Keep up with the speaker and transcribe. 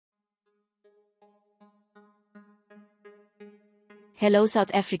Hello South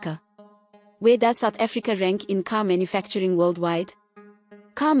Africa. Where does South Africa rank in car manufacturing worldwide?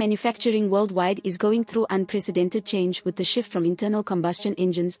 Car manufacturing worldwide is going through unprecedented change with the shift from internal combustion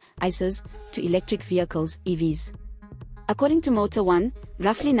engines, ICEs, to electric vehicles, EVs. According to Motor One,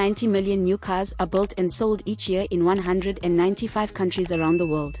 roughly 90 million new cars are built and sold each year in 195 countries around the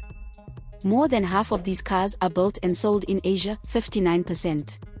world. More than half of these cars are built and sold in Asia,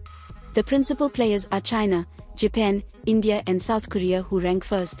 59%. The principal players are China, Japan, India and South Korea, who rank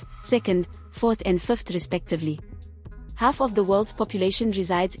first, second, fourth and fifth respectively. Half of the world's population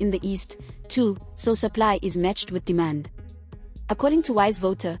resides in the East, too, so supply is matched with demand. According to Wise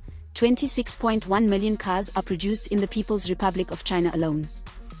Voter, 26.1 million cars are produced in the People's Republic of China alone.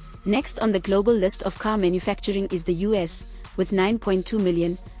 Next on the global list of car manufacturing is the US, with 9.2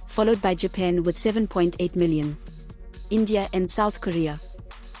 million, followed by Japan with 7.8 million. India and South Korea.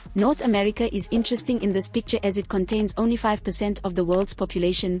 North America is interesting in this picture as it contains only 5% of the world's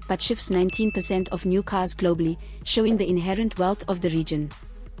population but shifts 19% of new cars globally, showing the inherent wealth of the region.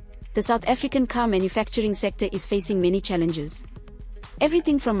 The South African car manufacturing sector is facing many challenges.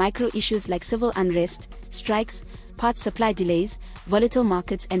 Everything from micro issues like civil unrest, strikes, parts supply delays, volatile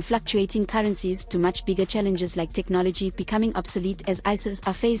markets and fluctuating currencies to much bigger challenges like technology becoming obsolete as ICEs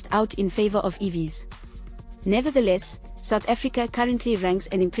are phased out in favor of EVs. Nevertheless, South Africa currently ranks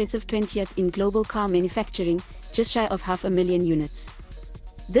an impressive 20th in global car manufacturing, just shy of 500,000 units.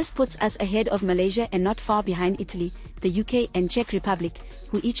 This puts us ahead of Malaysia and not far behind Italy, the UK and Czech Republic,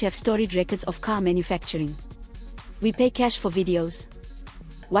 who each have storied records of car manufacturing. We pay cash for videos.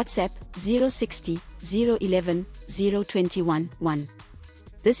 WhatsApp 060 011 021 1.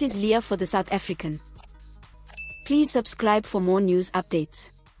 This is Leah for the South African. Please subscribe for more news updates.